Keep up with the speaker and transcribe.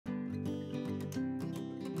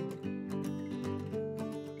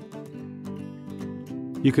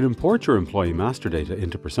You can import your employee master data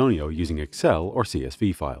into Personio using Excel or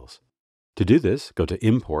CSV files. To do this, go to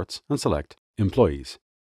Imports and select Employees.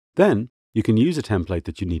 Then, you can use a template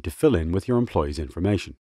that you need to fill in with your employee's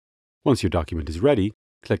information. Once your document is ready,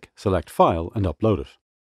 click Select File and upload it.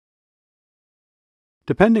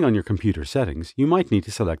 Depending on your computer settings, you might need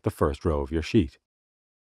to select the first row of your sheet.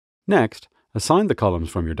 Next, assign the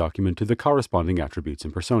columns from your document to the corresponding attributes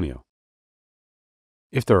in Personio.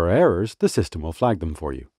 If there are errors, the system will flag them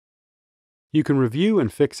for you. You can review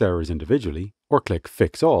and fix errors individually, or click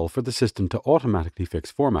Fix All for the system to automatically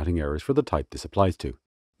fix formatting errors for the type this applies to.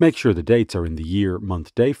 Make sure the dates are in the year,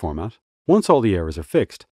 month, day format. Once all the errors are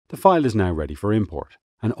fixed, the file is now ready for import,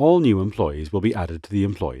 and all new employees will be added to the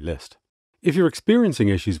employee list. If you're experiencing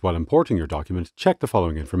issues while importing your document, check the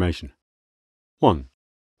following information. 1.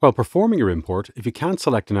 While performing your import, if you can't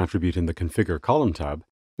select an attribute in the Configure column tab,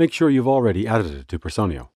 make sure you've already added it to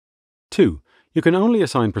Personio. 2. You can only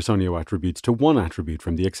assign Personio attributes to one attribute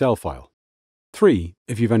from the Excel file. 3.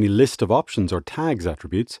 If you have any list of options or tags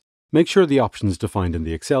attributes, make sure the options defined in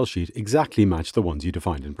the Excel sheet exactly match the ones you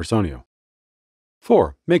defined in Personio.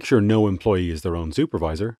 4. Make sure no employee is their own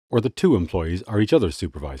supervisor, or that two employees are each other's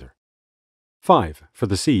supervisor. 5. For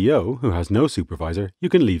the CEO, who has no supervisor, you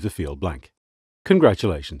can leave the field blank.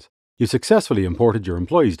 Congratulations! You successfully imported your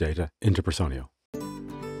employees' data into Personio.